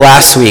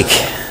last week?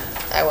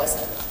 I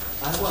wasn't.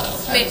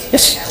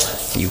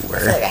 Yes, you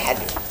were. I had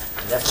to.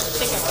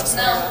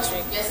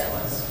 Yes, I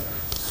was.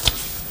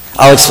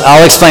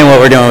 I'll explain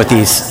what we're doing with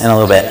these in a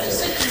little bit.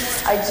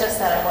 I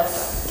just said I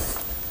wasn't.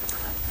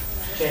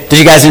 Did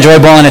you guys enjoy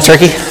boiling a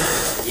turkey?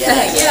 Yeah.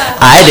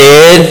 I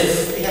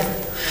did.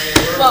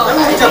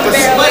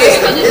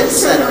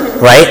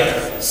 Right?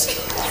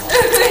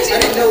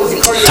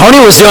 Tony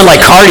was doing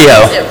like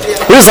cardio.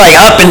 He was like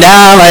up and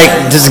down,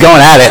 like just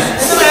going at it.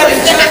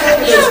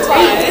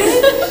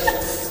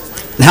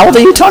 And how old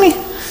are you, Tony?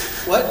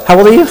 What? How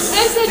old are you? I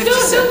said,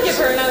 don't give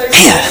her another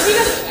Man,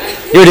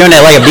 you were doing it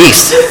like a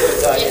beast.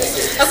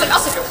 I was like, I'll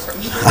take it from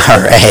you.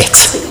 All right.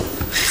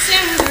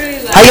 Sam was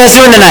really loud. How you guys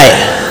doing tonight?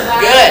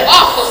 Good.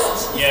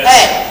 Awful.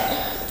 Hey.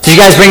 Did you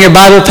guys bring your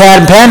Bible, pad,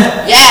 and pen?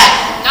 Yeah.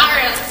 Not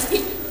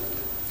really.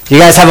 Do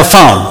you guys have a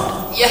phone?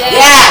 Yeah.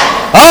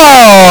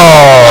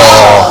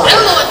 Oh! I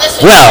don't know what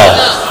this is. Well.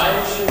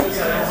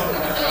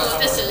 I don't know what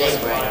this is.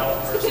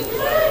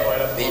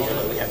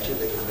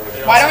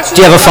 Why don't you?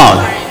 Do you have a phone?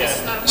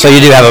 So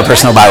you do have a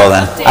personal Bible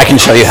then. I can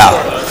show you how.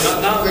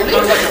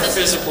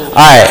 All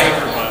right.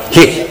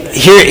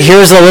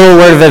 Here's a little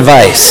word of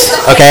advice,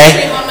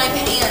 okay? On my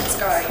pants,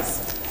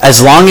 guys.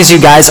 As long as you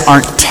guys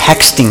aren't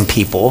texting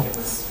people,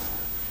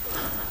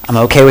 I'm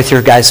okay with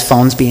your guys'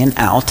 phones being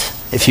out.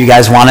 If you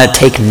guys want to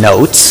take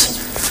notes,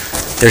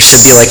 there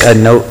should be like a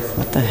note.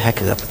 What the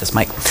heck is up with this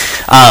mic?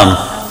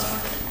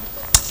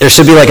 There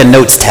should be like a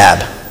notes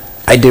tab.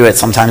 I do it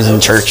sometimes in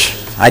church.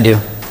 I do.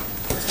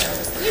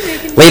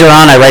 Later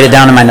on, I write it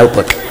down in my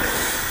notebook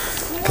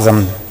because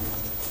I'm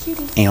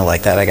anal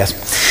like that, I guess.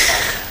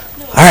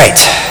 All right.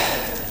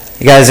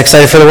 You guys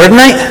excited for the word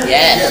tonight?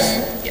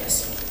 Yes.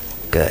 Yes.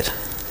 Good.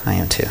 I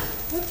am too.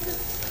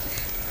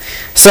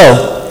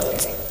 So,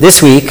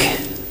 this week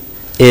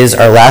is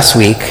our last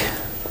week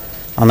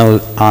on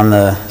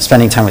the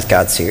Spending Time with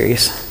God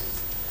series.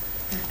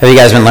 Have you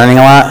guys been learning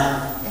a lot?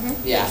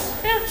 Yeah.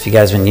 Have you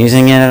guys been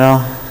using it at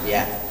all?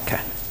 Yeah.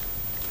 Okay.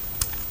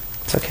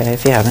 It's okay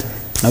if you haven't.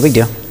 No big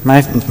deal.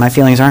 My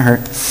feelings aren't hurt.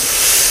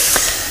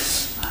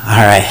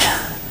 All right.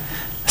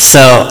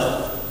 So,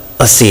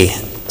 let's see.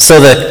 So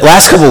the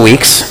last couple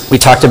weeks, we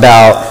talked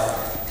about,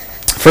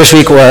 first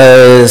week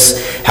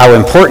was how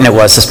important it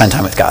was to spend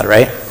time with God,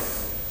 right?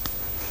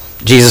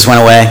 Jesus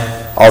went away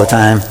all the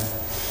time,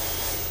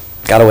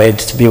 got away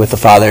to be with the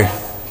Father.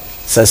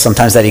 It says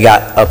sometimes that he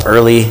got up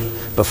early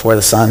before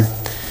the sun,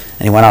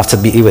 and he went off to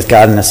be with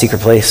God in a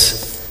secret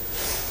place.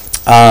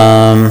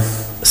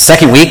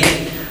 Second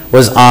week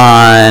was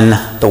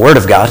on the Word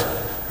of God,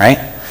 right?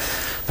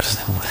 But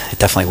it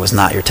definitely was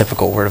not your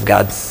typical Word of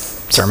God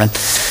sermon.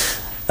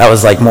 That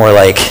was like more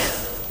like,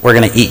 we're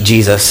going to eat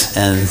Jesus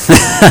and...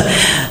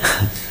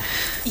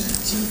 Eat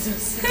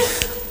Jesus.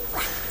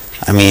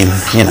 I mean,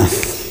 you know,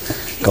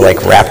 go like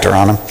raptor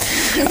on him.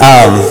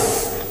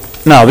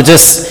 No, but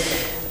just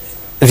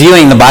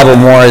viewing the Bible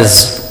more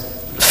as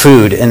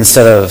food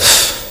instead of,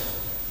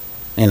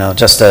 you know,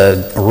 just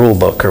a rule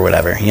book or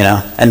whatever, you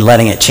know, and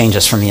letting it change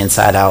us from the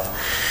inside out.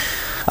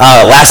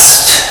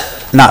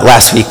 Not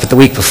last week, but the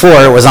week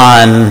before was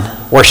on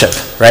worship,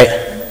 right?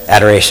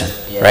 Adoration,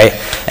 right?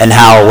 And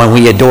how when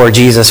we adore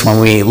Jesus, when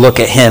we look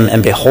at him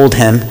and behold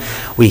him,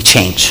 we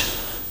change,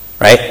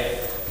 right?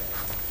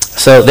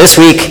 So this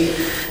week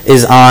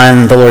is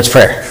on the Lord's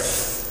Prayer.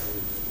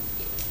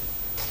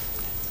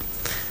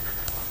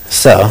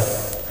 So,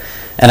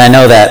 and I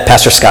know that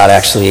Pastor Scott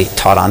actually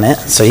taught on it,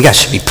 so you guys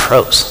should be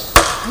pros.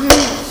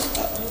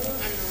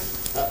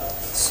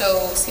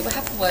 So, see what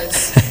happened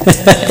was.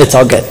 It's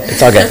all good.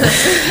 It's all good.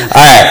 All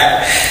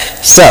right.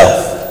 So,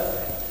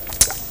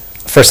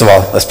 first of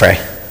all, let's pray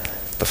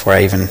before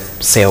I even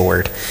say a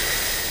word.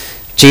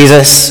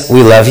 Jesus,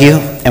 we love you,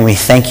 and we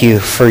thank you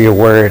for your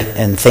word,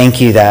 and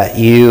thank you that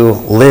you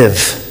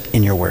live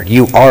in your word.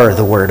 You are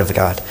the word of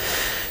God.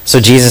 So,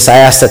 Jesus, I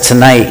ask that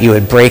tonight you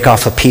would break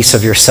off a piece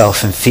of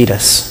yourself and feed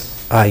us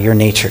your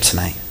nature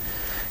tonight.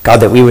 God,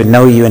 that we would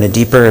know you in a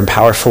deeper and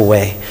powerful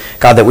way.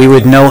 God, that we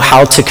would know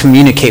how to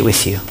communicate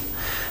with you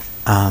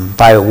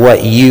by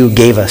what you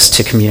gave us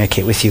to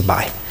communicate with you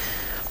by.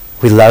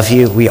 We love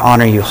you. We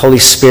honor you. Holy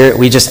Spirit,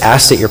 we just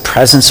ask that your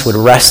presence would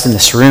rest in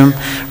this room,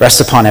 rest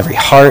upon every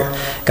heart.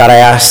 God, I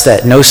ask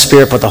that no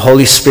spirit but the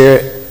Holy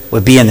Spirit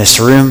would be in this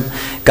room.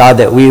 God,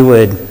 that we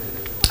would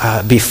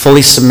be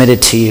fully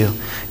submitted to you.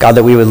 God,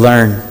 that we would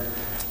learn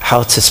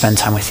how to spend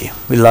time with you.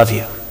 We love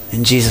you.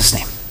 In Jesus'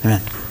 name,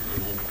 amen.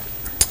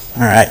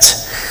 All right.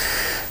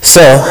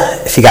 So,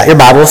 if you got your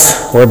Bibles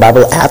or a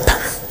Bible app,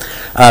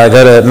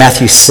 go to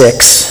Matthew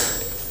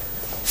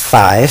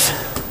 6:5.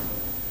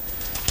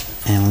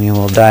 And we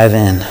will dive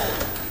in.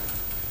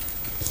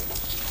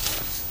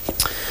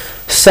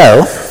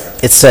 So,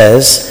 it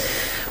says,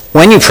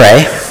 when you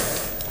pray,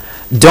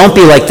 don't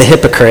be like the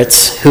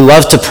hypocrites who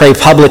love to pray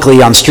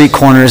publicly on street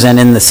corners and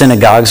in the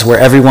synagogues where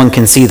everyone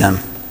can see them.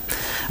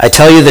 I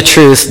tell you the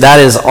truth, that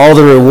is all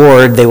the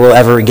reward they will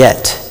ever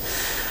get.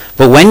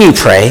 But when you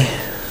pray,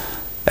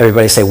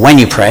 everybody say, when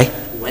you pray.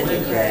 When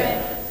you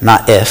pray.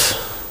 Not if,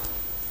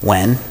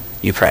 when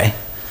you pray.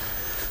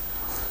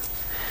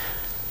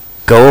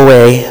 Go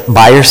away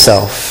by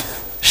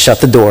yourself,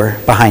 shut the door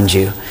behind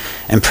you,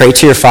 and pray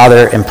to your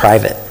Father in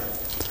private.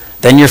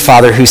 Then your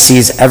Father who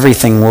sees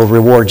everything will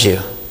reward you.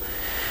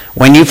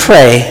 When you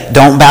pray,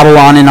 don't babble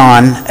on and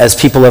on as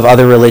people of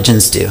other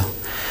religions do.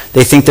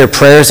 They think their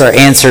prayers are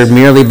answered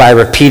merely by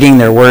repeating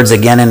their words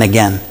again and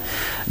again.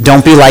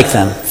 Don't be like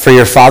them, for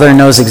your Father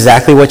knows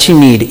exactly what you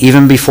need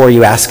even before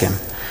you ask him.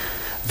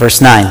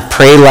 Verse 9,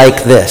 pray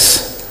like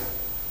this.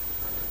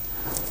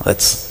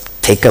 Let's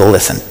take a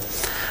listen.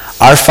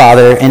 Our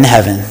Father in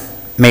heaven,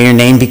 may your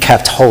name be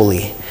kept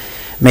holy.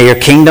 May your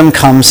kingdom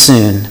come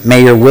soon.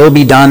 May your will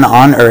be done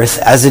on earth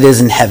as it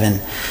is in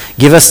heaven.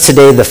 Give us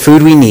today the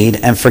food we need,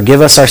 and forgive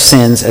us our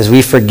sins as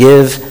we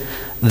forgive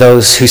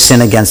those who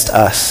sin against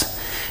us.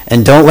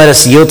 And don't let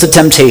us yield to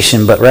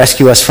temptation, but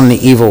rescue us from the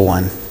evil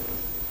one.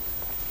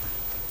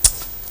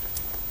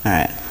 All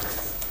right.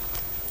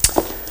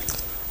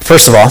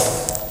 First of all,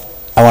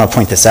 I want to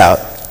point this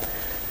out.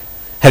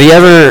 Have you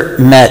ever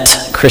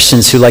met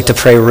Christians who like to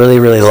pray really,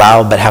 really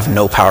loud but have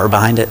no power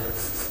behind it?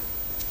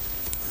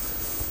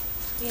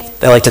 Yeah.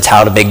 They like to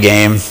tout a big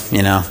game,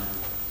 you know.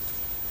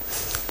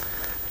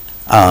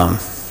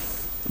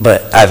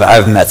 But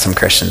I've met some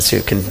Christians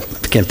who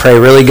can pray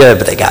really good,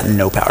 but they got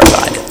no power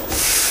behind it.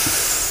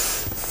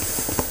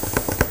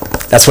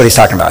 That's what he's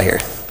talking about here.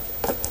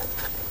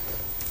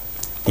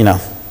 You know,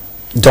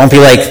 don't be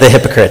like the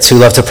hypocrites who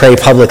love to pray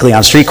publicly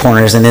on street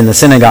corners and in the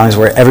synagogues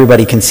where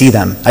everybody can see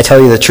them. I tell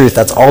you the truth,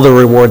 that's all the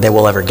reward they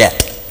will ever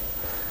get.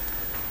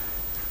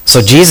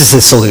 So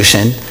Jesus'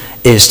 solution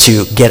is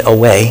to get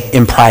away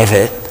in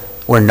private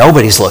where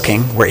nobody's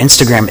looking, where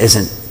Instagram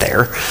isn't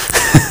there,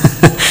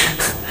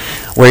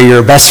 where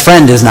your best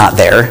friend is not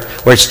there,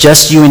 where it's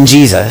just you and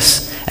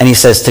Jesus. And he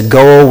says to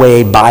go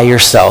away by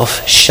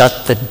yourself,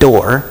 shut the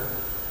door,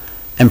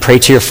 and pray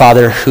to your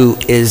Father who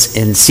is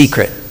in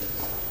secret.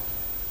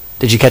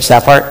 Did you catch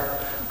that part?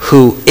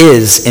 Who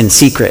is in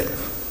secret.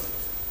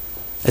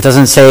 It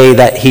doesn't say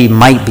that he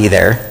might be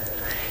there.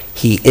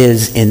 He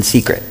is in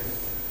secret.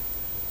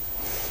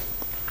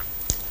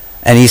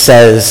 And he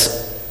says,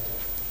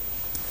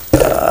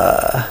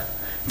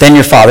 then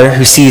your Father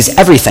who sees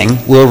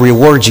everything will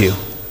reward you.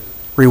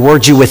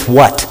 Reward you with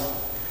what?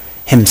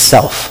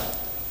 Himself.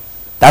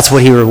 That's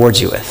what he rewards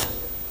you with.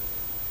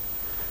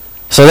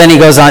 So then he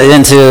goes on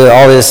into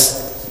all this,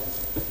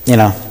 you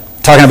know,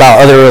 talking about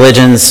other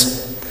religions.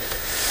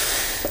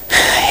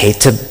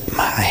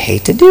 I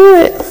hate to do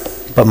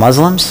it, but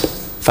Muslims,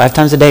 5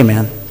 times a day,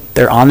 man,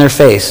 they're on their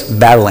face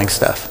battling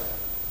stuff.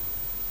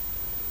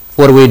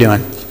 What are we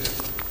doing?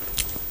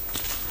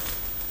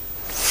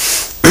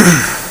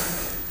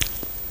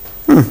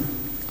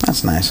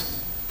 That's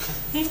nice.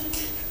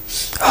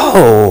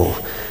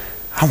 Oh,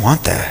 I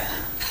want that.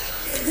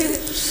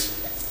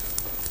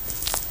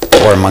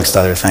 Or amongst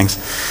other things.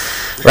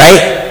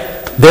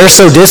 Right? They're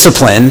so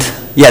disciplined,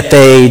 yet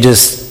they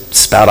just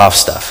spout off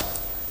stuff.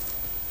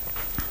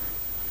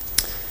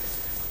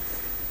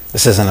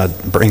 This isn't a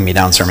bring me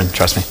down sermon,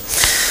 trust me.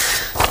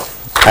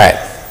 All right.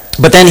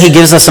 But then he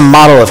gives us a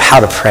model of how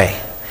to pray.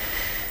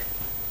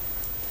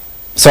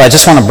 So I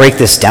just want to break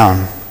this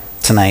down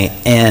tonight,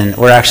 and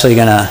we're actually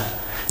going to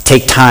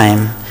take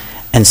time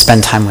and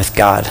spend time with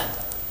God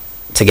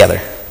together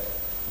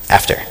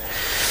after.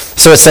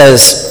 So it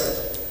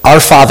says, our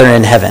Father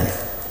in heaven.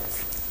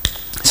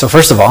 So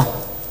first of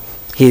all,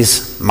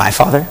 he's my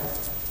Father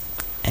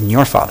and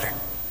your Father.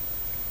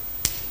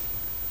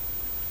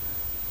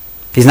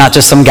 He's not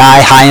just some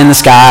guy high in the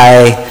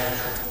sky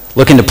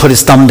looking to put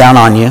his thumb down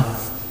on you.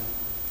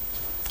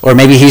 Or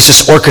maybe he's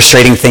just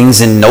orchestrating things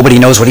and nobody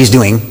knows what he's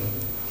doing.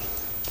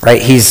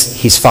 Right?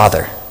 He's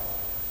Father.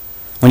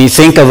 When you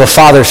think of a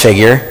father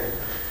figure,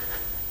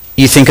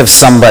 you think of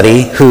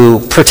somebody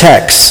who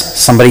protects,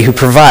 somebody who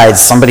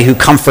provides, somebody who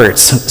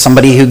comforts,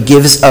 somebody who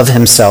gives of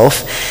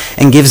himself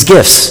and gives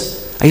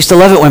gifts. I used to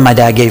love it when my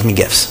dad gave me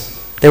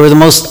gifts. They were the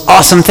most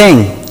awesome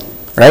thing,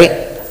 right?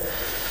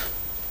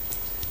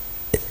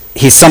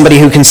 He's somebody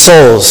who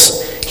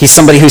consoles. He's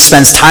somebody who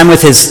spends time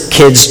with his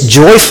kids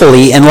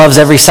joyfully and loves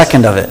every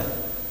second of it.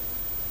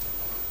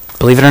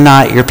 Believe it or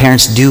not, your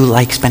parents do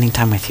like spending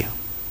time with you.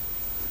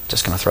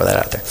 Just going to throw that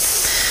out there.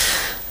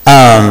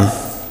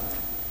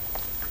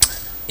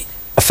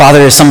 A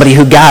father is somebody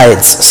who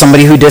guides,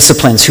 somebody who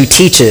disciplines, who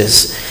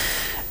teaches.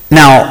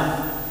 Now,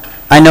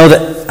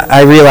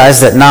 I realize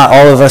that not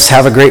all of us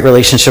have a great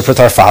relationship with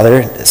our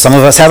father. Some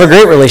of us have a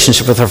great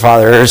relationship with our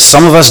father.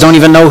 Some of us don't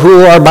even know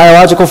who our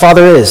biological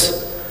father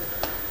is.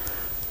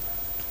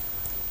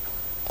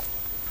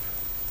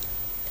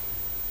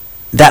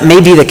 That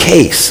may be the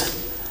case.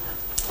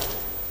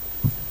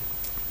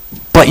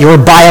 But your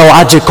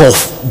biological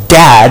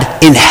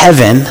dad in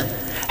heaven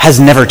has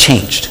never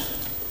changed.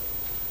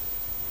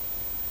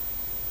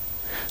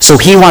 So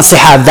he wants to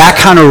have that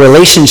kind of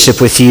relationship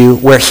with you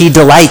where he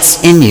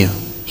delights in you.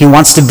 He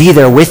wants to be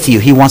there with you.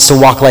 He wants to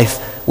walk life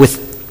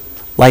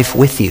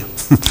with you.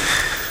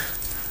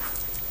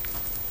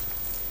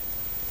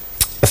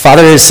 The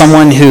Father is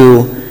someone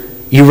who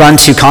you run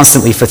to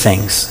constantly for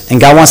things. And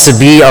God wants to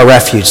be our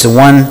refuge, the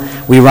one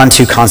we run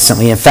to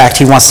constantly. In fact,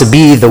 he wants to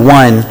be the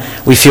one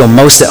we feel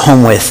most at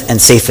home with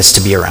and safest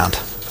to be around.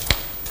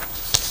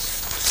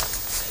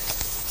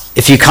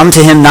 If you come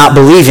to him not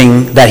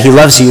believing that he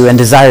loves you and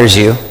desires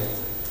you,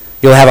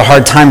 you'll have a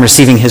hard time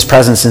receiving his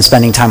presence and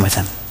spending time with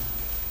him.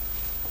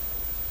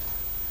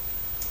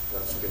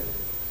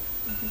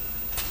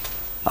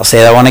 I'll say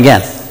that one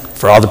again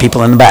for all the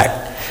people in the back.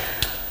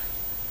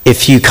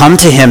 If you come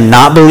to him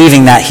not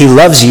believing that he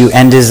loves you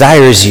and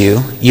desires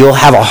you, you'll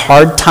have a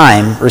hard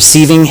time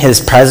receiving his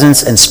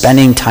presence and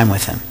spending time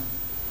with him.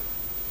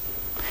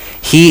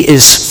 He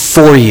is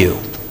for you.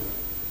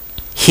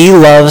 He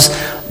loves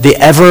the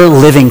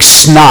ever-living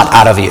snot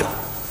out of you.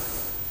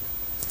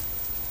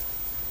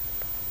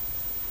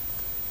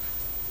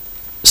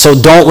 So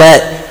don't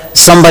let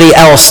somebody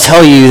else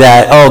tell you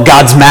that, oh,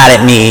 God's mad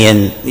at me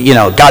and,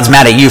 God's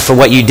mad at you for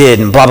what you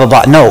did and blah, blah,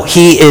 blah. No,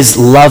 he is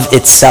love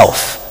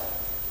itself.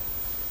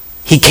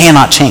 He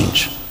cannot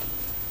change.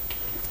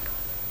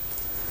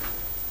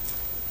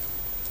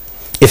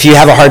 If you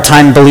have a hard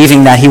time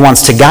believing that he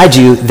wants to guide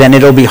you, then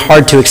it'll be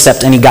hard to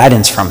accept any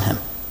guidance from him.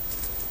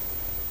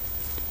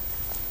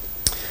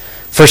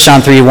 1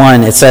 John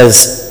 3:1, it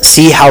says,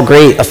 see how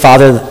great a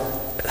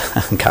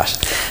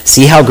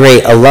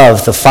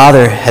love the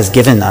Father has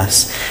given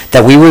us,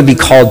 that we would be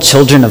called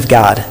children of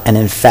God, and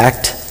in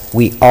fact,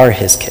 we are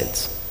his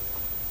kids.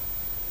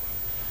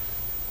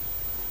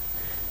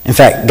 In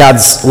fact,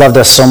 God's loved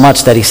us so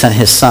much that he sent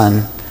his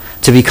son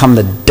to become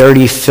the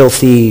dirty,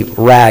 filthy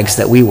rags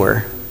that we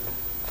were,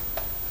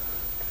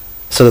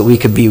 so that we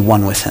could be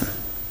one with him.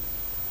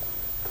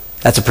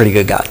 That's a pretty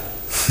good God.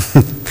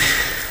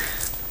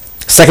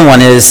 Second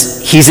one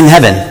is, he's in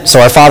heaven.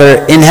 So our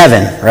Father in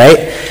heaven,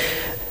 right?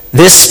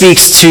 This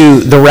speaks to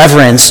the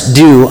reverence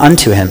due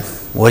unto him.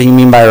 What do you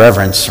mean by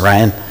reverence,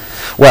 Ryan?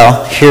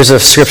 Well, here's a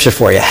scripture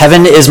for you.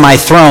 Heaven is my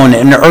throne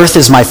and earth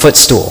is my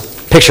footstool.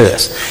 Picture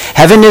this.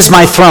 Heaven is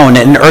my throne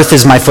and earth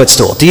is my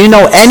footstool. Do you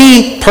know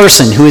any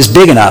person who is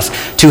big enough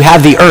to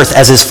have the earth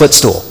as his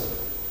footstool?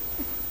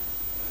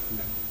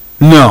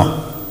 No.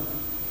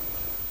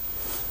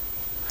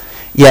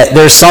 Yet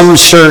there's some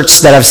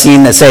shirts that I've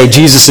seen that say,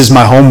 Jesus is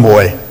my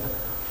homeboy.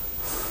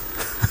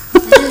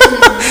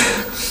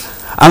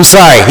 I'm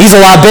sorry, he's a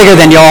lot bigger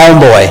than your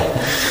homeboy.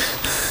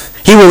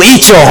 He will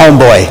eat your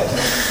homeboy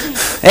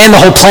and the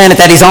whole planet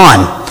that he's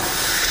on.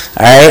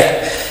 All right?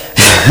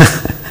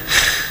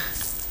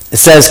 It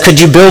says, could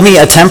you build me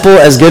a temple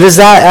as good as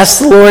that? Asked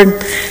the Lord.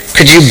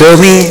 Could you build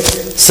me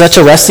such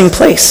a resting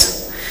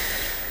place?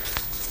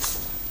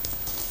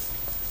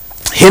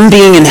 Him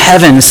being in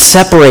heaven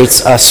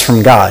separates us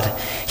from God.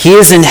 He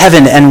is in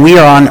heaven and we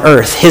are on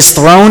earth. His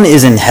throne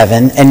is in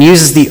heaven and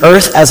uses the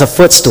earth as a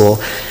footstool.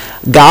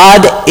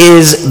 God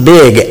is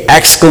big!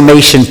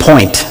 Exclamation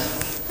point.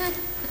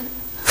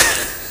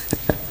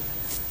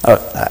 Oh,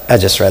 I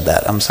just read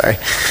that. I'm sorry.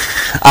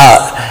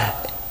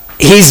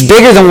 He's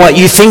bigger than what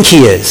you think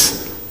he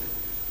is.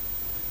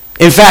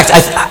 In fact,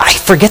 I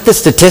forget the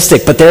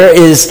statistic, but there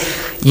is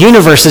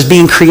universes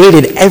being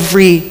created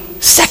every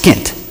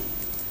second.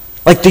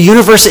 Like the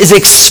universe is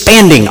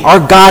expanding. Our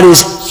God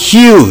is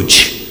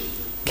huge.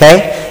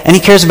 Okay? And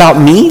he cares about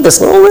me, this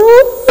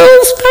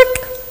little speck.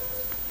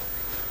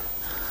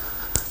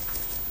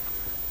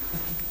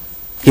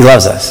 He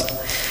loves us.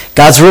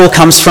 God's rule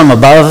comes from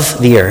above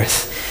the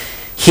earth.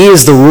 He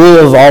is the ruler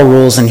of all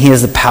rules, and he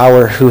is the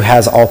power who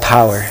has all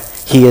power.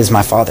 He is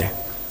my Father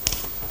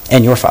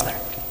and your Father.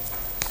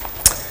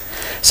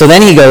 So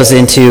then he goes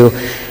into,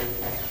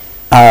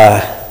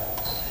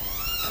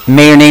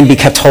 may your name be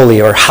kept holy,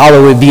 or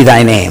hallowed be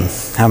thy name.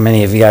 How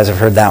many of you guys have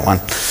heard that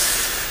one?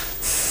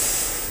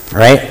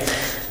 Right?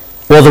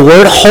 Well, the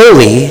word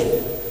holy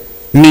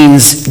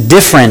means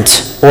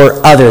different or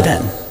other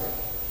than.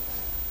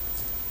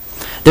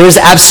 There is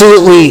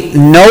absolutely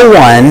no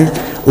one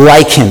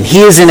like him.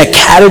 He is in a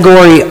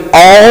category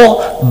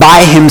all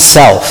by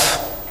himself.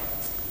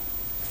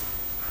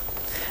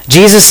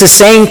 Jesus is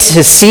saying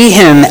to see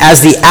him as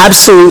the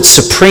absolute,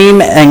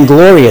 supreme, and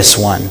glorious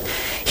one.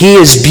 He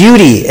is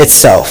beauty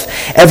itself.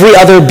 Every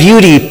other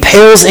beauty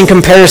pales in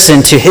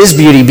comparison to his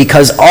beauty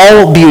because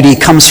all beauty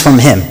comes from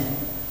him.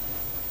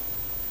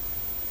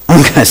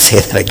 I'm going to say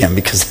that again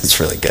because that's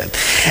really good.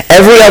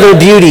 Every other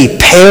beauty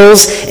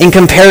pales in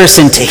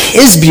comparison to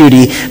his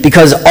beauty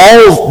because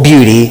all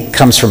beauty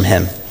comes from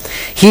him.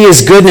 He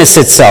is goodness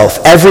itself.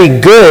 Every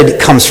good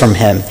comes from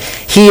him.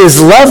 He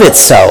is love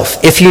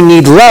itself. If you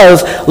need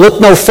love,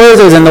 look no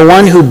further than the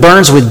one who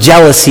burns with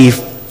jealousy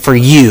for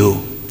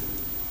you.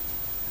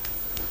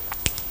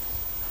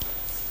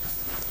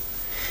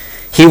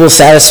 He will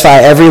satisfy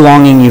every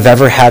longing you've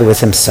ever had with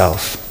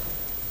himself.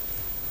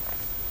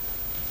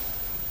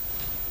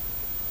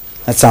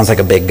 That sounds like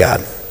a big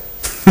God.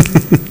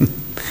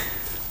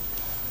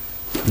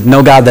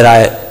 No God that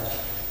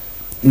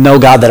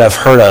I've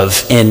heard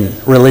of in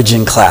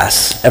religion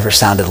class ever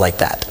sounded like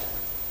that.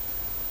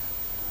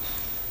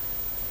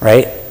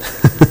 Right?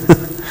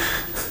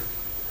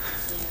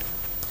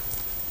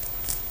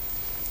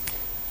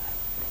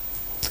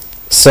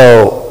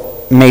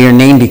 So, may your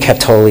name be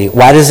kept holy,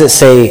 why does it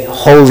say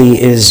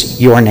holy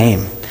is your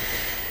name?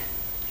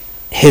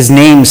 His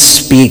name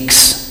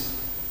speaks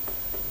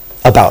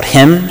about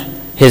him,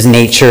 his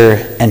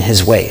nature, and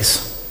his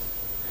ways.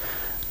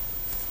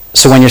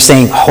 So when you're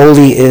saying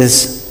holy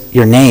is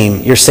your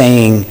name, you're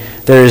saying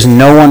there is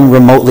no one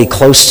remotely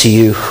close to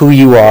you, who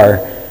you are,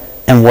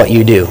 and what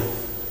you do.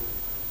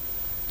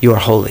 You are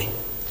holy.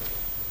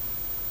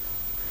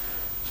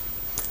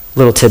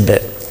 Little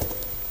tidbit.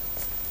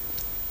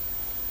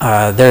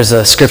 There's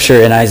a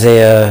scripture in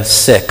Isaiah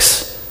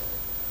 6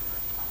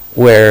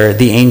 where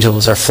the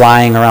angels are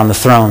flying around the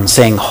throne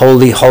saying,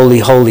 holy, holy,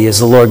 holy is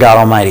the Lord God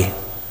Almighty.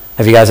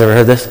 Have you guys ever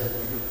heard this?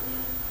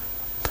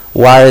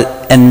 Why?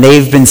 And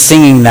they've been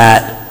singing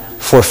that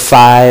for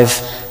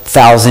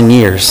 5,000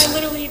 years. I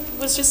literally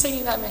was just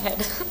singing that in my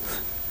head.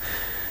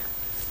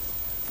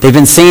 They've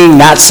been singing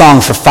that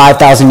song for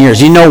 5,000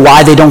 years. You know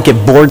why they don't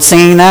get bored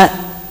singing that?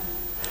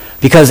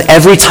 Because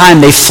every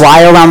time they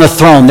fly around the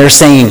throne, they're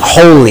saying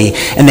holy,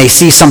 and they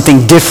see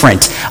something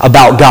different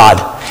about God.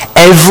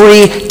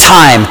 Every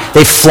time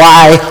they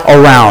fly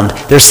around,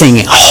 they're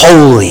saying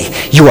holy.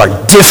 You are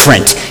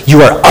different.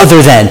 You are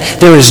other than.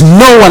 There is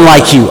no one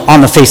like you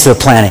on the face of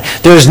the planet.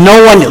 There is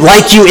no one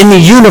like you in the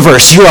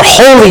universe. You are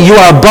holy. You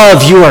are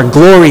above. You are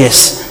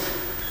glorious.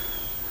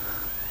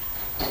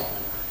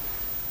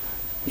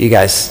 You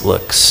guys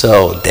look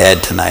so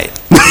dead tonight.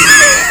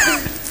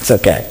 It's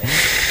okay.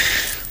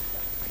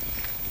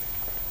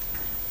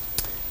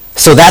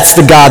 So that's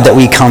the God that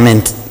we come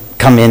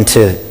in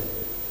to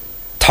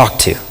talk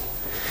to.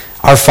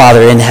 Our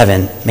Father in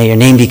heaven, may your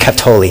name be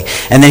kept holy.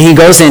 And then he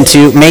goes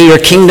into, may your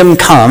kingdom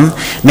come,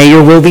 may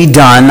your will be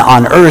done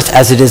on earth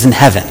as it is in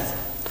heaven.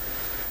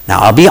 Now,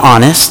 I'll be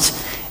honest.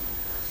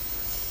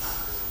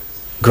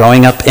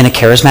 Growing up in a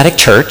charismatic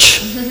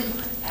church,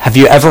 have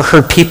you ever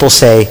heard people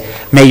say,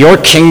 may your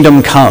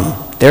kingdom come?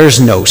 There's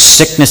no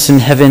sickness in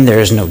heaven.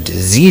 There's no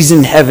disease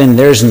in heaven.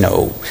 There's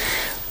no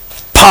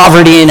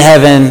poverty in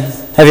heaven.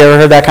 Have you ever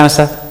heard that kind of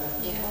stuff?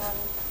 Yeah.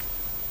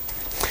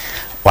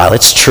 While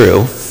it's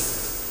true,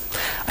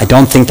 I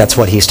don't think that's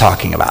what he's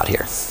talking about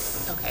here.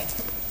 Okay.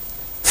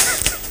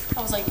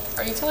 I was like,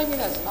 are you telling me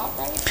that's not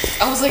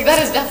right? I was like,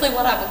 that is definitely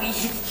what I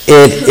believe.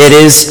 It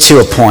is to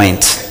a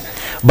point,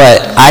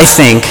 but I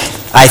think,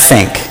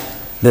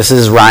 this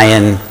is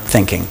Ryan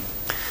thinking.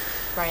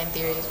 Ryan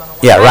Theory is 101.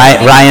 Yeah,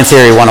 Ryan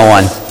Theory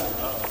 101.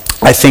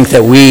 I think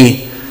that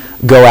we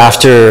go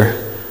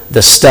after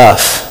the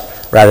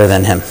stuff rather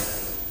than him.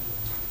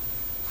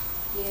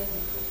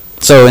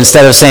 So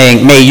instead of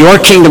saying, may your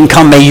kingdom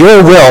come, may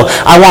your will,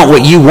 I want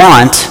what you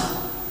want,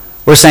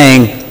 we're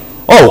saying,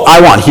 oh, I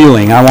want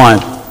healing, I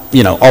want,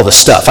 all the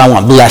stuff, I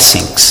want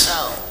blessings.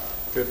 Oh.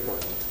 Good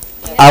point.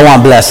 I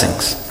want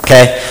blessings,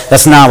 okay?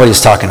 That's not what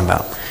he's talking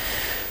about.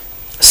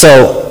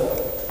 So,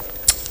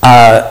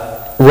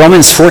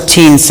 Romans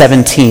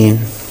 14:17,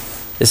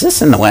 is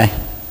this in the way?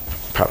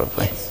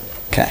 Probably.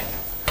 Okay.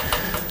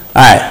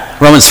 All right,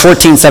 Romans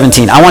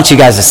 14:17. I want you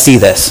guys to see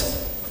this.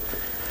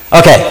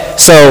 Okay,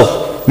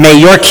 so may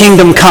your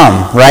kingdom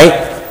come,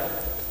 right?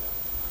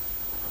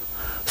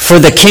 For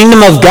the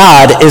kingdom of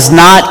God is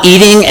not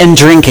eating and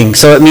drinking,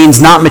 so it means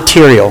not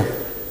material.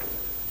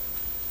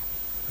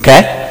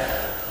 Okay?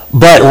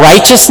 But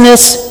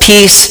righteousness,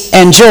 peace,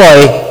 and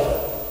joy,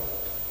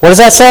 what does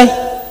that say?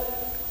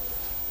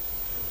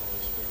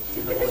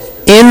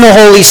 In the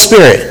Holy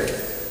Spirit.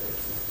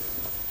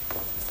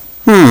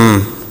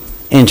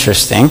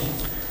 Interesting.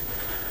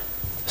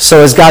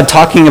 So is God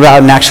talking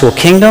about an actual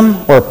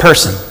kingdom or a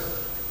person?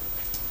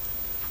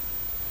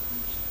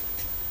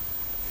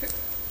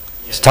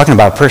 He's talking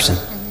about a person.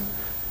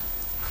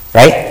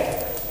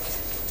 Right?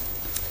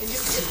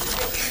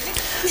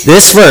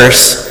 This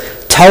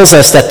verse tells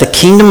us that the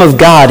kingdom of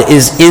God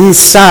is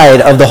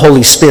inside of the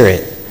Holy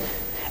Spirit.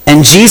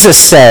 And Jesus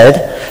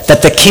said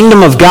that the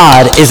kingdom of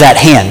God is at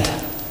hand.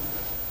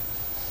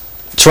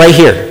 It's right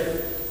here.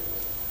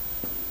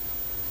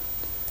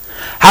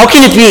 How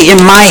can it be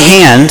in my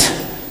hand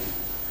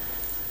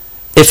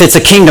if it's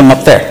a kingdom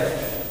up there?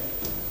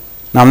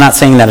 Now, I'm not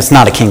saying that it's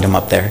not a kingdom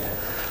up there.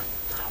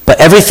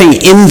 But everything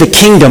in the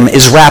kingdom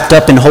is wrapped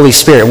up in Holy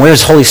Spirit. And where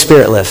does Holy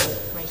Spirit live?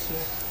 Right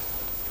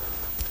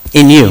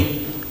here. In you.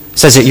 It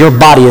says that your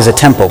body is a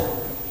temple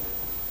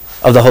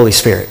of the Holy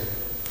Spirit.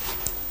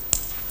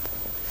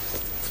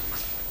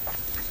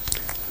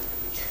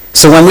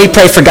 So when we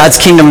pray for God's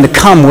kingdom to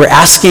come, we're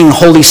asking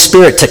Holy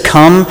Spirit to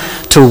come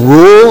to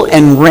rule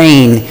and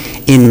reign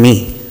in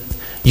me.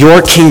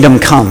 Your kingdom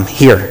come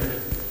here.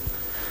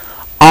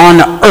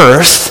 On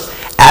earth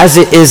as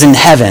it is in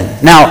heaven.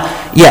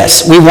 Now,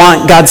 yes, we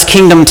want God's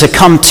kingdom to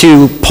come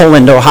to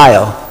Poland,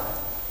 Ohio.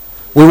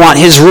 We want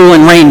his rule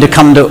and reign to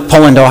come to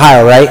Poland,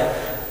 Ohio, right?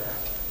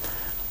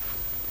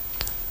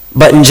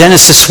 But in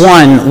Genesis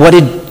 1, what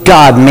did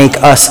God make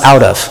us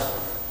out of?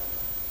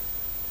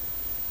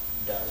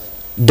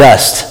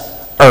 Dust.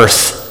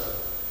 Earth.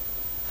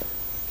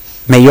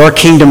 May your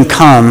kingdom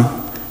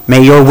come.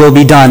 May your will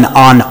be done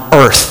on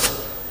earth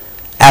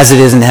as it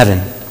is in heaven.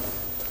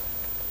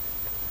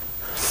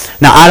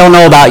 Now, I don't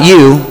know about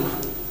you,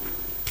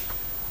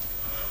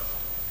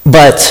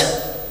 But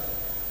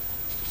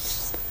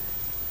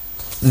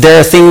there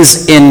are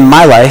things in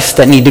my life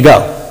that need to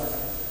go.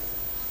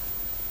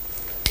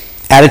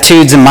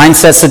 Attitudes and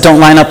mindsets that don't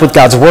line up with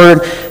God's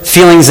word,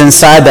 feelings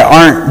inside that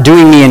aren't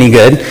doing me any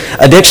good,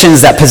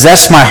 addictions that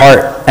possess my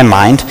heart and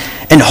mind,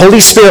 and Holy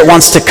Spirit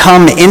wants to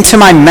come into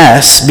my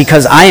mess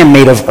because I am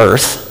made of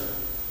earth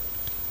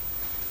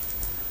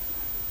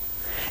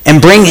and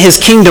bring his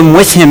kingdom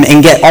with him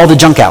and get all the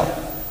junk out.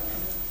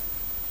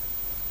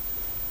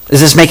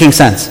 Is this making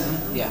sense?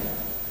 Yeah.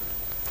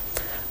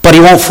 But he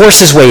won't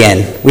force his way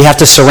in. We have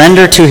to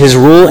surrender to his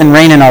rule and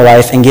reign in our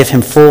life and give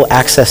him full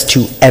access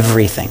to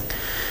everything.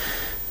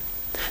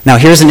 Now,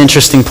 here's an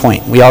interesting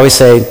point. We always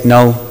say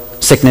no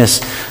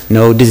sickness,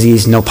 no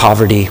disease, no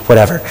poverty,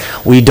 whatever.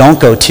 We don't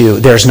go to,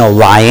 there's no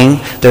lying,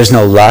 there's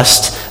no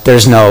lust,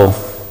 there's no,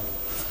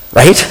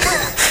 right?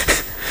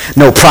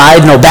 No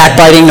pride, no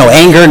backbiting, no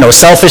anger, no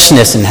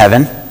selfishness in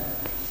heaven.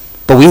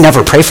 But we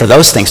never pray for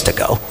those things to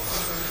go.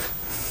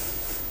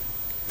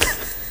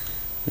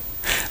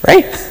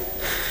 Right?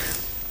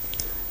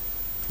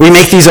 We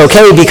make these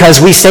okay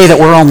because we say that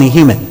we're only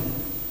human.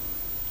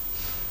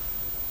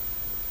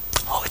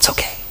 Oh, it's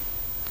okay.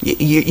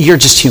 You're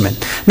just human.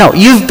 No,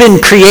 you've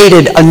been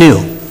created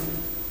anew.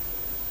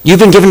 You've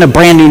been given a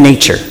brand new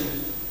nature.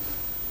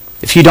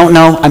 If you don't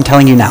know, I'm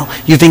telling you now.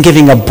 You've been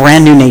given a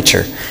brand new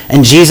nature.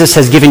 And Jesus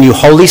has given you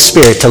Holy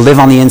Spirit to live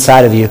on the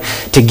inside of you,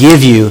 to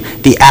give you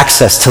the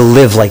access to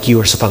live like you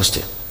are supposed to.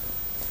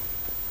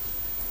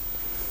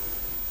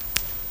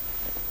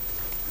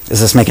 Is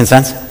this making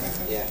sense?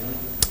 Yeah.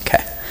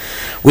 Okay.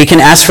 We can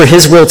ask for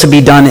his will to be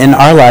done in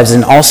our lives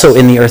and also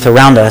in the earth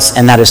around us,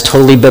 and that is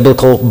totally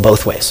biblical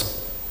both ways.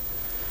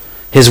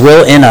 His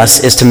will in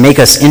us is to make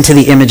us into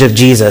the image of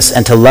Jesus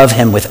and to love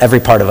him with every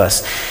part of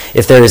us.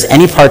 If there is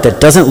any part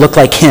that doesn't look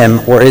like him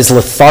or is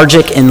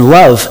lethargic in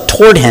love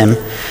toward him,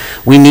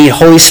 we need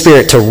Holy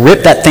Spirit to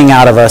rip that thing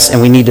out of us,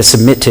 and we need to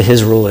submit to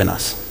his rule in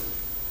us.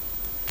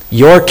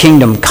 Your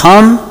kingdom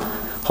come,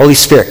 Holy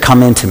Spirit,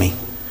 come into me.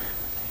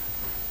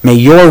 May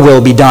your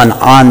will be done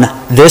on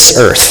this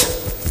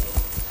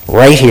earth,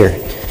 right here.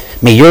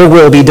 May your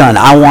will be done.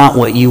 I want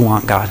what you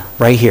want, God,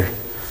 right here,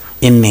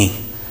 in me.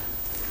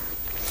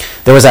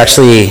 There was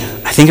actually,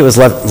 I think it was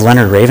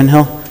Leonard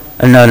Ravenhill.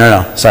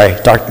 No, sorry,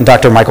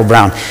 Dr. Michael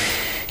Brown.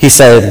 He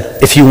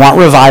said, if you want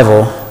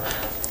revival,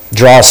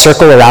 draw a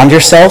circle around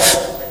yourself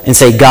and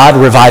say, God,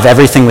 revive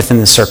everything within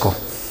the circle.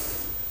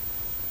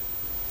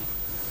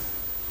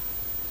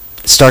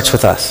 It starts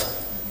with us.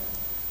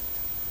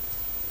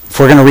 If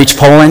we're going to reach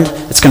Poland,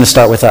 it's going to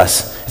start with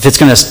us. If it's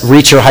going to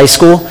reach your high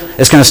school,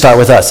 it's going to start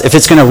with us. If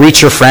it's going to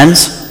reach your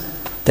friends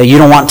that you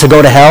don't want to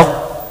go to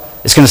hell,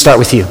 it's going to start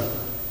with you.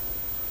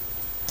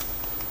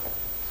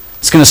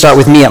 It's going to start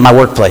with me at my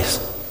workplace.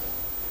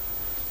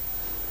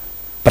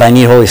 But I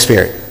need Holy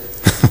Spirit.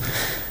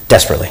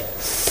 Desperately.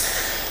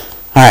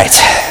 All right.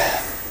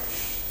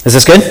 Is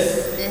this good?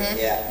 Mm-hmm.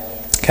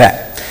 Yeah.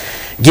 Okay.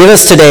 Give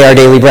us today our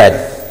daily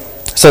bread.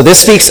 So this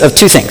speaks of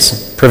two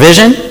things.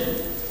 Provision,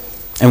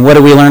 and what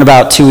did we learn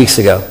about 2 weeks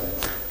ago?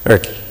 Or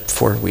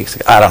 4 weeks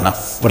ago? I don't know.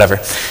 Whatever.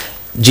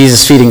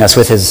 Jesus feeding us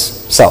with his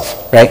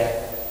self, right?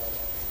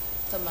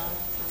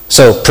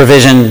 So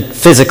provision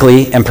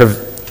physically and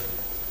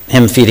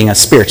him feeding us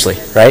spiritually,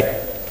 right?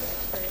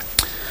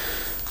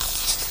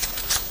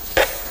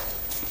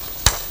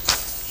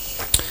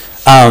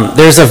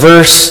 There's a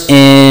verse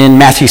in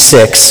Matthew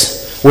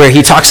 6 where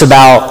he talks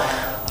about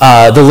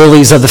the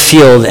lilies of the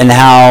field and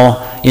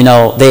how,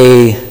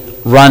 they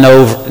run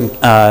over,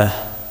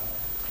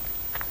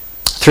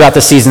 throughout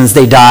the seasons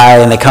they die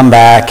and they come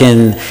back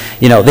and,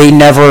 they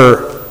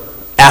never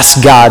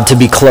ask God to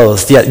be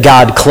clothed, yet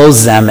God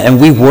clothes them, and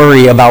we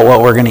worry about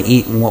what we're going to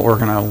eat and what we're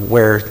going to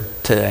wear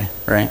today,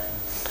 right?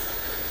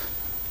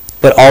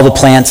 But all the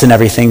plants and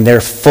everything,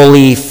 they're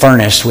fully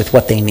furnished with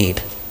what they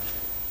need.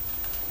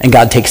 And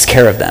God takes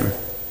care of them.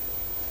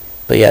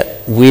 But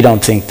yet, we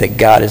don't think that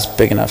God is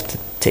big enough to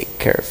take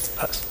care of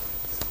us.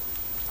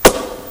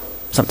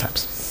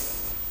 Sometimes.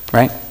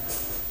 Right?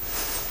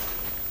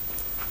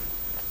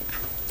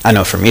 I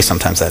know for me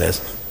sometimes that is.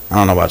 I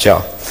don't know about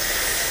y'all.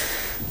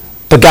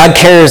 But God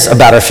cares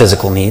about our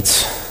physical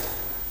needs.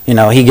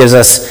 He gives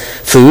us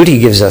food, he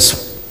gives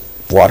us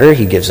water,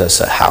 he gives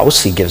us a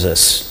house, he gives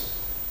us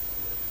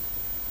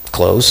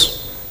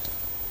clothes,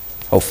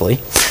 hopefully.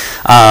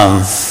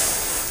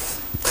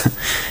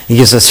 He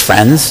gives us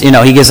friends,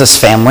 he gives us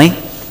family,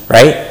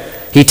 right?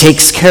 He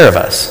takes care of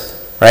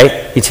us,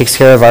 right? He takes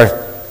care of our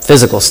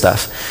physical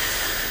stuff.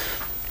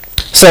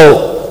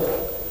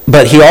 So,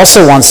 but he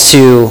also wants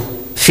to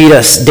feed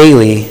us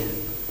daily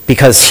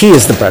because he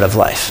is the bread of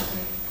life,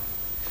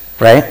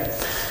 right?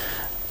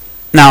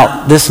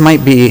 Now, this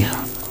might be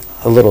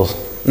a little,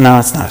 no,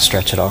 it's not a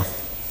stretch at all.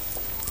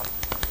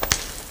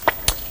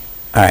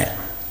 All right.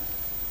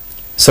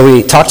 So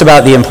we talked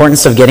about the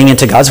importance of getting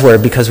into God's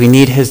word because we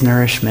need his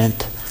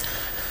nourishment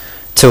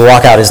to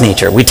walk out his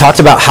nature. We talked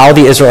about how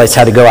the Israelites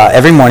had to go out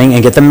every morning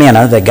and get the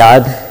manna that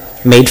God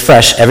made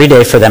fresh every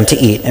day for them to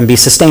eat and be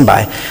sustained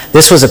by.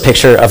 This was a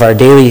picture of our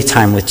daily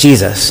time with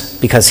Jesus,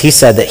 because he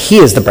said that he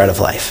is the bread of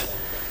life.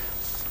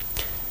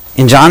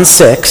 In John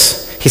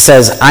 6, he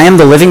says, I am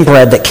the living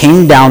bread that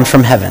came down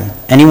from heaven.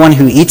 Anyone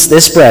who eats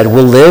this bread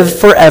will live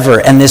forever,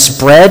 and this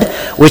bread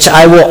which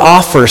I will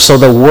offer so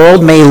the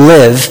world may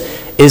live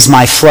is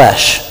my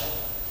flesh.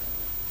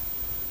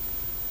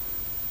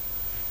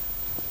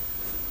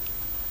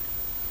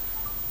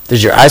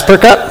 Did your eyes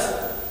perk up?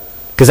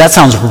 Because that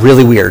sounds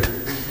really weird.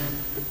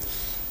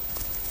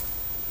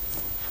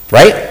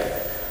 Right?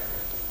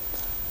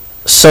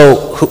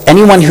 So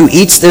anyone who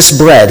eats this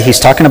bread, he's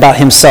talking about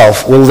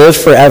himself, will live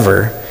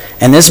forever.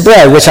 And this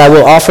bread, which I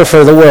will offer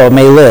for the world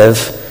may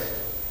live,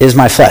 is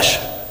my flesh.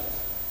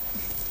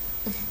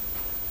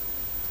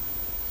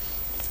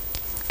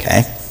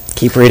 Okay,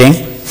 keep reading.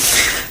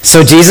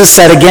 So Jesus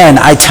said again,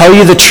 I tell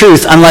you the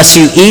truth, unless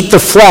you eat the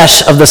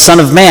flesh of the Son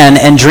of Man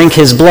and drink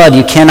his blood,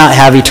 you cannot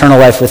have eternal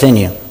life within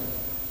you.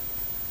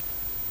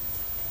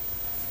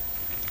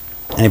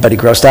 Anybody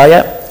grossed out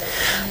yet?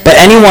 But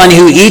anyone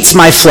who eats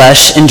my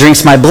flesh and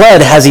drinks my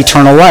blood has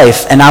eternal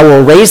life, and I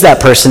will raise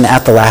that person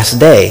at the last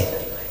day.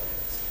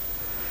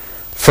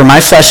 For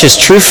my flesh is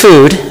true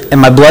food, and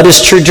my blood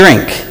is true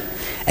drink.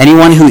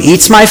 Anyone who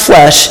eats my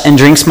flesh and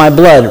drinks my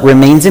blood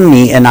remains in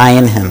me, and I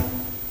in him.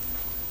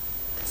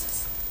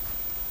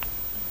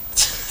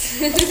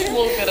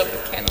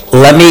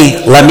 Let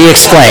me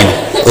explain.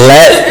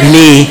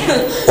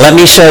 Let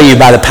me show you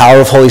by the power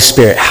of Holy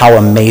Spirit how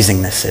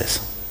amazing this is.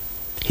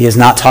 He is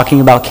not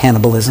talking about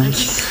cannibalism.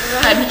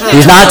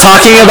 He's not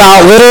talking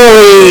about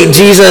literally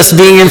Jesus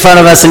being in front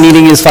of us and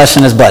eating his flesh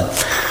and his blood.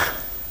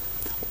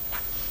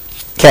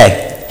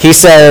 Okay. He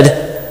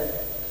said,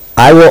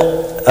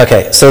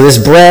 so this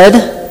bread,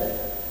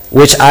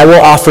 which I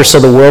will offer so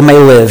the world may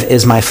live,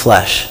 is my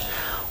flesh.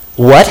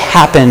 What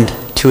happened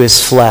to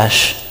his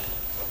flesh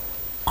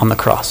on the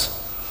cross?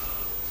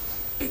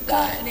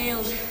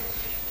 Nailed.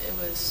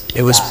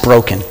 It was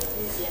broken.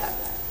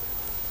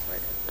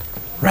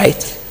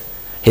 Right?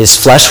 His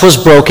flesh was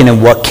broken,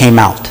 and what came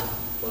out?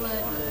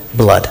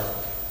 Blood.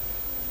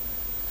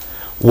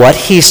 What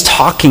he's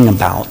talking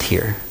about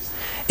here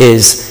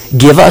is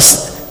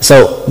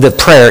the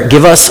prayer,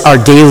 give us our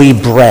daily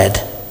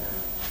bread.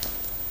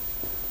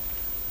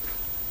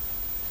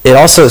 It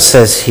also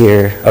says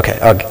here, okay,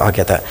 I'll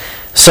get that.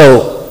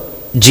 So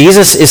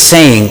Jesus is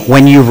saying,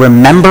 when you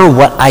remember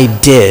what I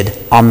did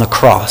on the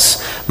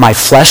cross, my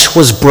flesh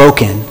was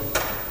broken.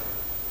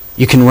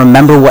 You can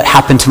remember what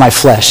happened to my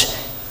flesh.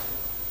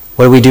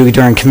 What do we do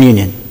during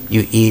communion?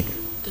 You eat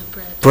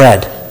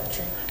bread.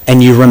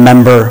 And you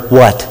remember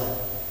what?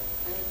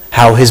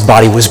 How his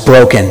body was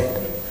broken.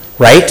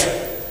 Right?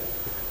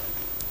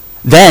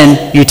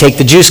 Then you take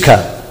the juice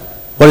cup.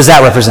 What does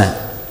that represent?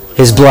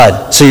 His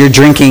blood. So you're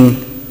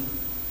drinking,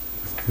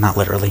 not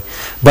literally,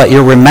 but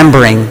you're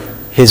remembering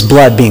his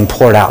blood being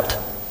poured out.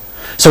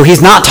 So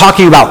he's not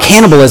talking about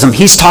cannibalism.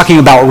 He's talking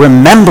about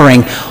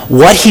remembering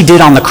what he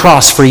did on the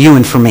cross for you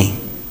and for me.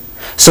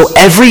 So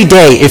every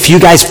day, if you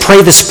guys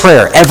pray this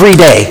prayer, every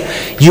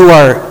day, you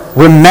are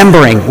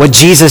remembering what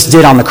Jesus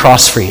did on the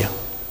cross for you.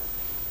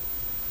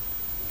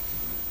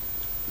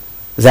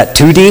 Is that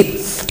too deep?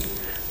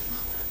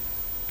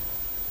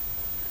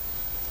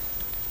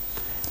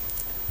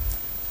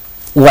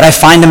 What I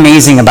find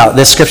amazing about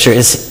this scripture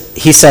is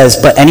he says,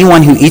 but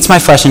anyone who eats my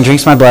flesh and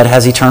drinks my blood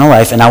has eternal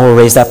life, and I will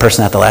raise that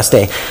person at the last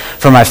day.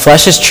 For my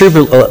flesh is true.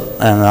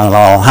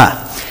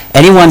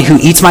 Anyone who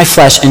eats my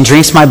flesh and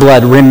drinks my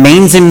blood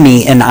remains in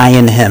me, and I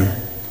in him.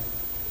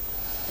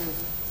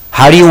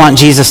 How do you want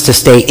Jesus to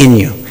stay in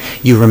you?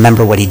 You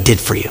remember what he did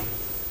for you.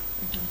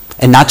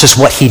 And not just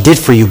what he did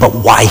for you, but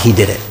why he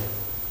did it.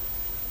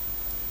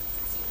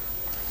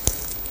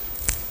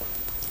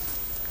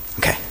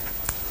 Okay.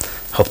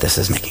 Hope this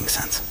is making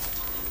sense.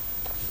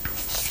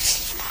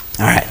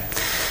 All right.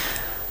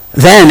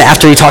 Then,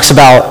 after he talks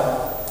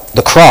about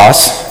the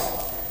cross,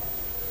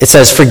 it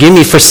says, forgive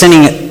me for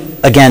sinning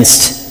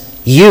against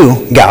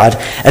you, God,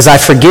 as I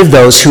forgive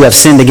those who have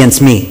sinned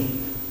against me.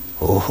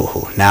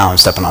 Ooh, now I'm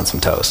stepping on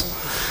some toes.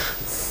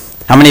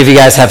 How many of you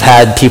guys have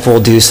had people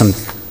do some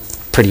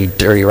pretty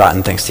dirty,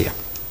 rotten things to you?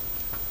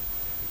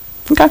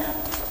 Okay.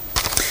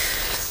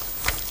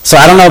 So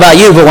I don't know about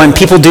you, but when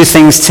people do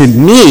things to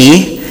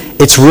me,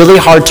 it's really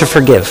hard to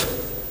forgive.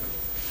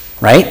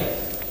 Right?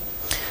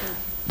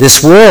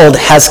 This world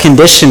has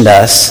conditioned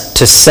us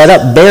to set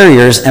up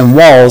barriers and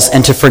walls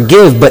and to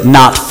forgive but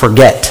not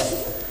forget.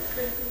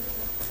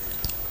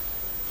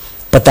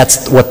 But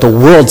that's what the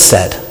world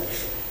said.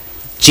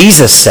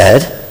 Jesus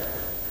said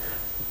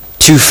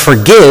to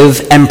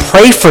forgive and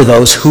pray for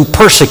those who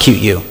persecute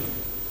you.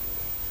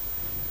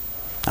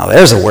 Now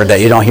there's a word that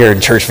you don't hear in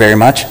church very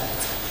much.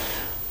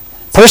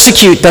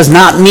 Persecute does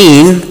not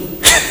mean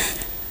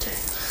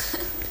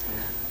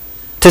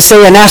to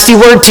say a nasty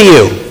word to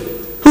you.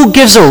 Who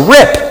gives a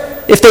rip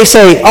if they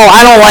say, oh,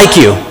 I don't like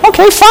you?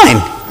 Okay, fine.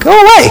 Go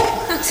away.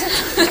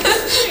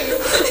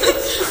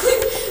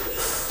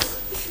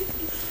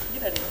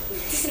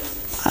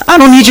 I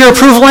don't need your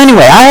approval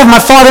anyway. I have my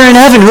Father in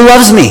heaven who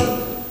loves me.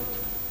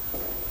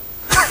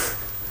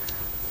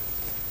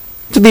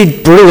 To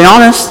be brutally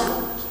honest.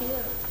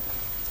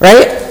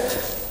 Right?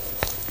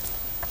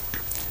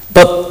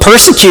 But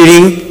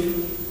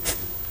persecuting,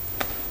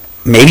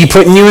 maybe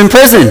putting you in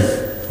prison,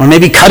 or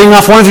maybe cutting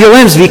off one of your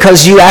limbs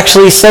because you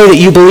actually say that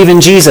you believe in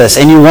Jesus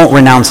and you won't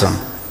renounce him.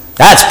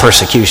 That's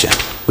persecution.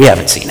 We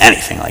haven't seen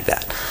anything like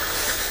that.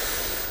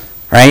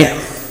 Right?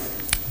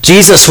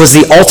 Jesus was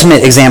the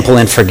ultimate example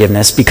in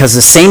forgiveness because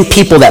the same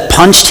people that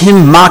punched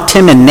him, mocked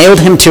him, and nailed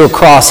him to a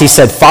cross, he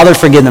said, Father,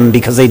 forgive them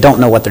because they don't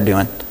know what they're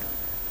doing.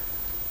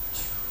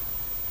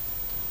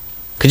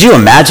 Could you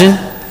imagine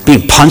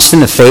being punched in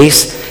the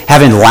face,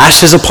 having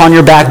lashes upon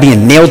your back,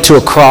 being nailed to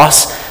a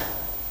cross,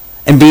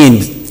 and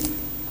being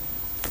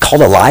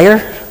called a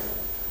liar?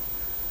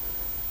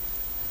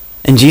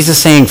 And Jesus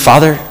saying,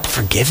 Father,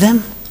 forgive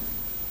them?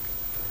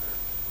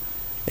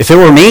 If it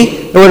were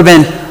me, it would have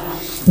been,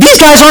 these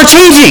guys aren't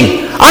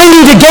changing. I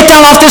need to get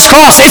down off this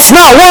cross. It's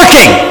not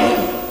working.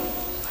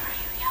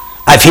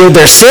 I've healed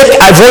their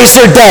sick. I've raised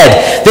their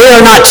dead. They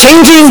are not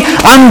changing.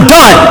 I'm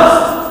done.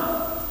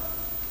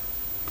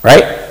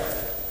 Right?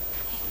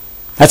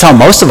 That's how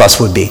most of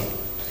us would be.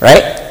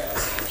 Right?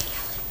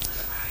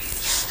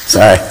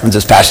 Sorry, I'm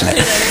just passionate.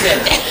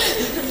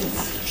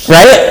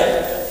 Right?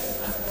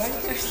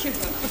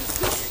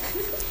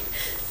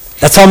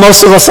 That's how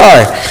most of us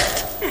are.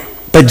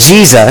 But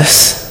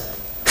Jesus,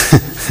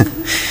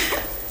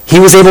 he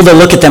was able to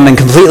look at them and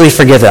completely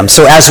forgive them.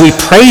 So as we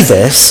pray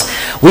this,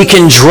 we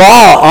can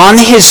draw on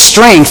his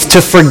strength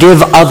to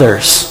forgive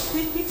others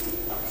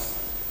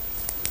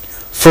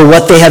for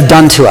what they have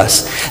done to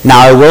us. Now,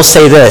 I will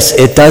say this.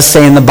 It does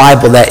say in the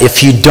Bible that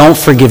if you don't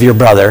forgive your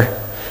brother,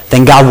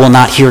 then God will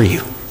not hear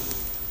you.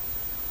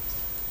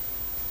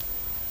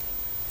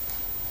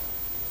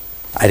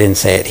 I didn't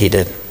say it. He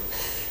did.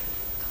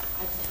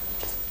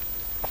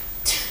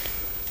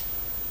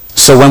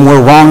 So when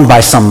we're wronged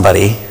by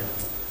somebody,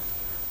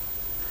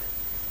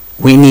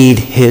 we need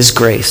his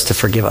grace to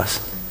forgive us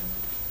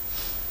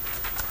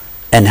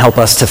and help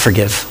us to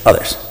forgive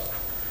others.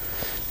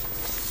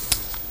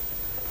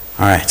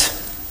 All right.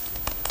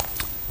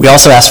 We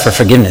also ask for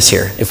forgiveness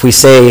here. If we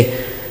say,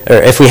 or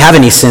if we have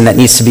any sin that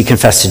needs to be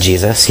confessed to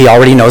Jesus, he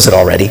already knows it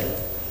already,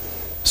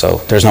 so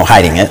there's no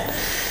hiding it.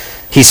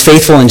 He's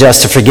faithful and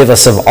just to forgive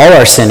us of all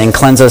our sin and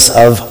cleanse us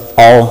of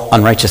all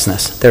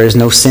unrighteousness. There is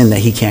no sin that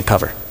he can't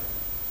cover.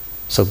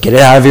 So get it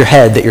out of your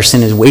head that your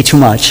sin is way too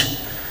much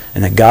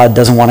and that God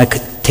doesn't want to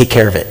take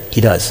care of it. He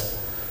does.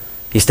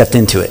 He stepped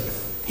into it.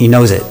 He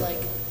knows it. Like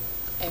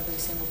every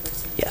single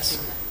person.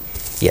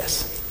 Yes.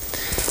 Yes.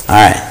 All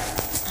right.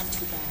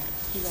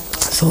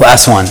 So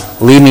last one.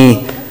 Lead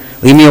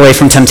me away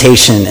from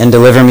temptation and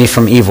deliver me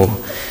from evil.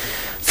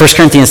 1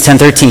 Corinthians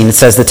 10:13, it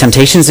says, the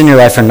temptations in your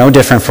life are no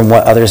different from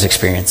what others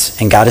experience,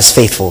 and God is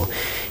faithful.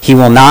 He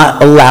will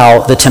not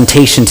allow the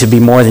temptation to be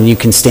more than you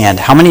can stand.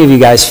 How many of you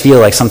guys feel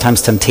like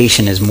sometimes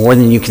temptation is more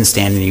than you can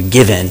stand and you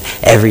give in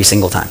every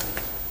single time?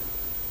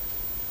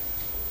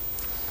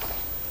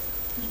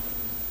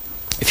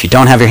 If you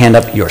don't have your hand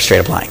up, you're straight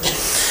up lying.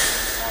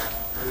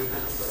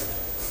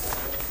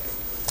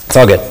 It's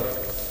all good.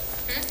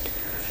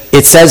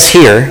 It says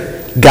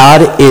here,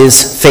 God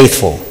is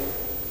faithful.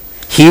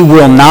 He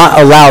will not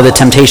allow the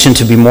temptation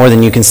to be more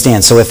than you can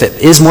stand. So if it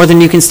is more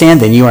than you can stand,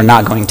 then you are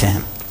not going to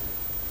him.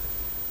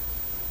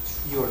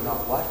 You are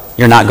not what?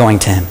 You're not going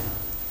to him.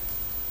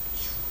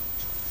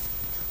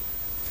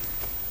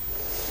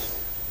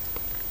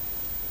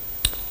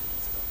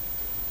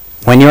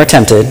 When you are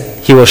tempted,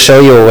 he will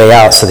show you a way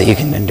out so that you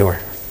can endure.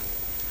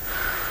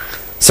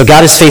 So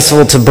God is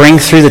faithful to bring you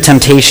through the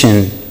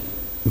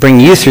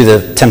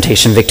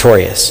temptation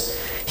victorious.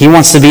 He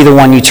wants to be the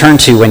one you turn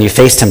to when you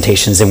face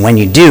temptations, and when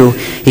you do,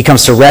 he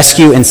comes to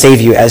rescue and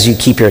save you as you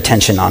keep your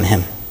attention on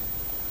him.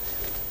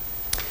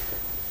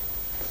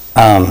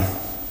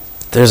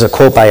 There's a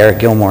quote by Eric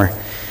Gilmore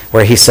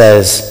where he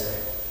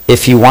says,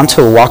 if you want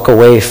to walk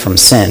away from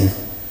sin,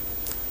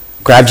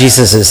 grab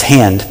Jesus'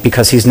 hand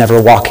because he's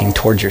never walking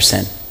towards your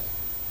sin.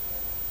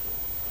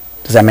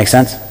 Does that make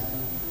sense?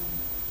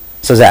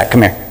 So Zach,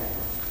 come here.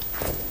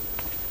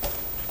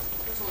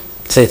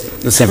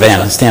 Let's say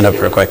Vanna, stand up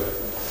real quick.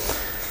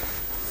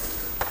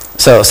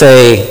 So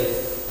say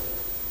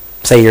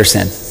your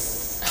sin.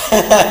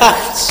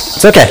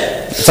 It's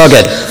okay. It's all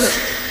good.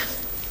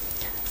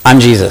 I'm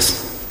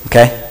Jesus,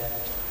 okay?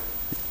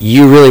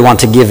 You really want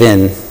to give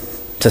in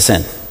to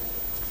sin.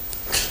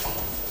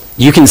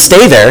 You can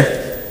stay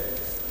there,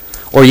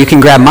 or you can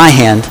grab my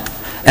hand,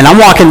 and I'm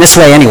walking this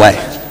way anyway.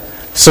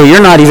 So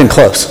you're not even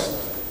close.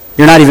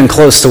 You're not even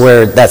close to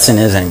where that sin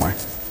is anymore.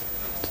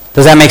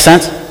 Does that make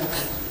sense?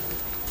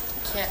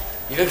 Yeah.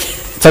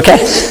 It's okay.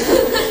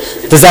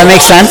 Does that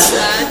make sense?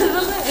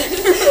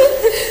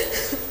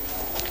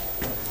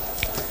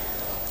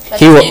 That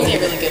gave me a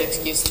really good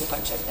excuse to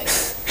punch him.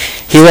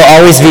 He will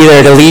always be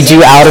there to lead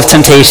you out of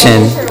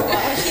temptation.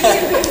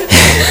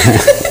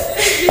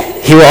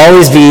 He will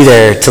always be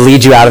there to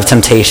lead you out of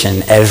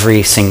temptation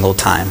every single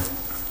time.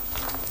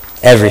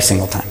 Every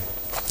single time.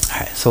 All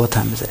right, so what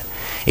time is it?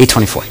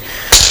 8:24.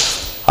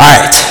 All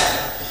right.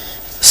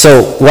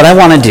 So what I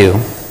want to do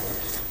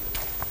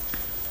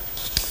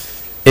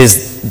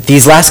is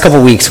these last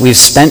couple weeks we've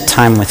spent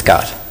time with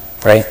God,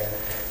 right?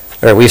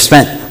 Or we've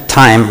spent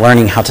time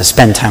learning how to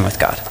spend time with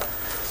God.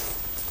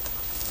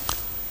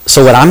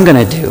 So what I'm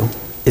going to do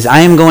is I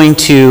am going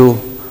to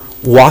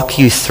walk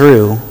you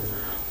through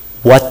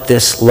what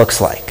this looks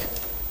like.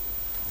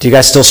 Do you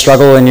guys still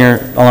struggle in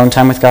your alone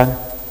time with God?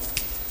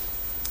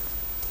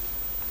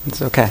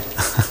 It's okay.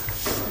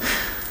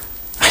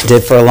 I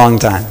did for a long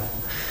time.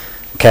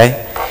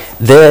 Okay?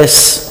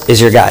 This is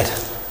your guide.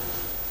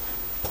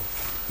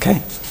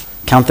 Okay?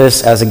 Count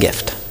this as a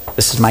gift.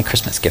 This is my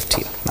Christmas gift to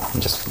you. No, I'm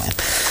just playing.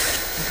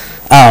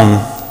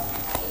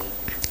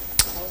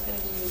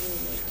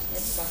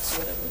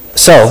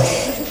 So,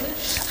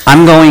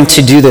 I'm going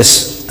to do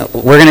this.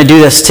 We're going to do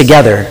this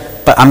together,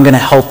 but I'm going to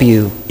help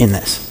you in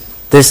this.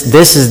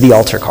 This is the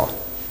altar call.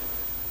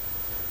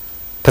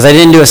 Because I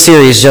didn't do a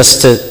series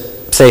just to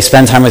say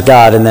spend time with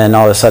God and then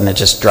all of a sudden it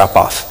just drop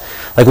off.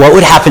 Like, what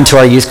would happen to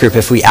our youth group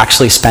if we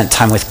actually spent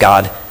time with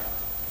God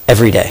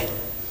every day?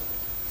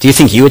 Do you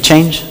think you would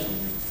change?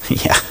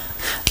 Yeah.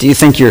 Do you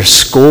think your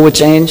school would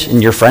change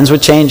and your friends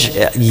would change?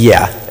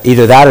 Yeah.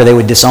 Either that or they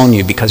would disown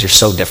you because you're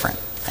so different.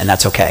 And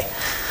that's okay.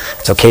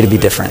 It's okay to be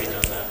different.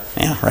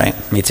 Yeah, right?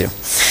 Me too.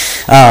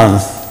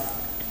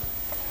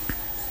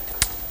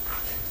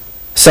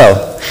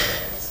 So,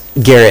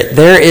 Garrett,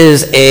 there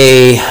is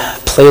a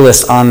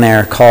playlist on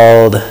there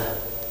called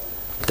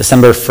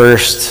December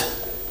 1st,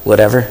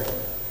 whatever.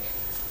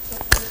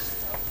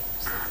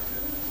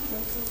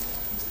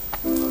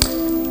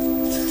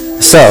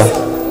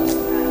 So,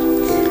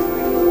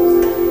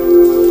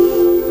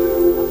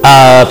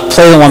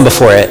 play the one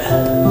before it.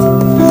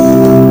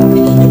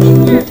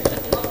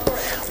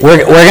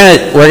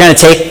 We're gonna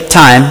take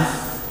time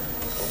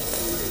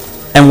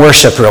and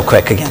worship real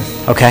quick again,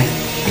 okay?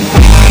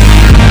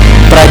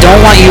 But I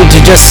don't want you to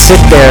just sit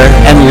there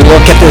and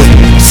look at the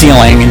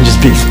ceiling and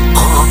just be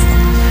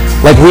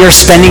like, we are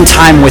spending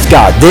time with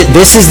God.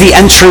 This is the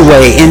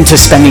entryway into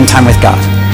spending time with God.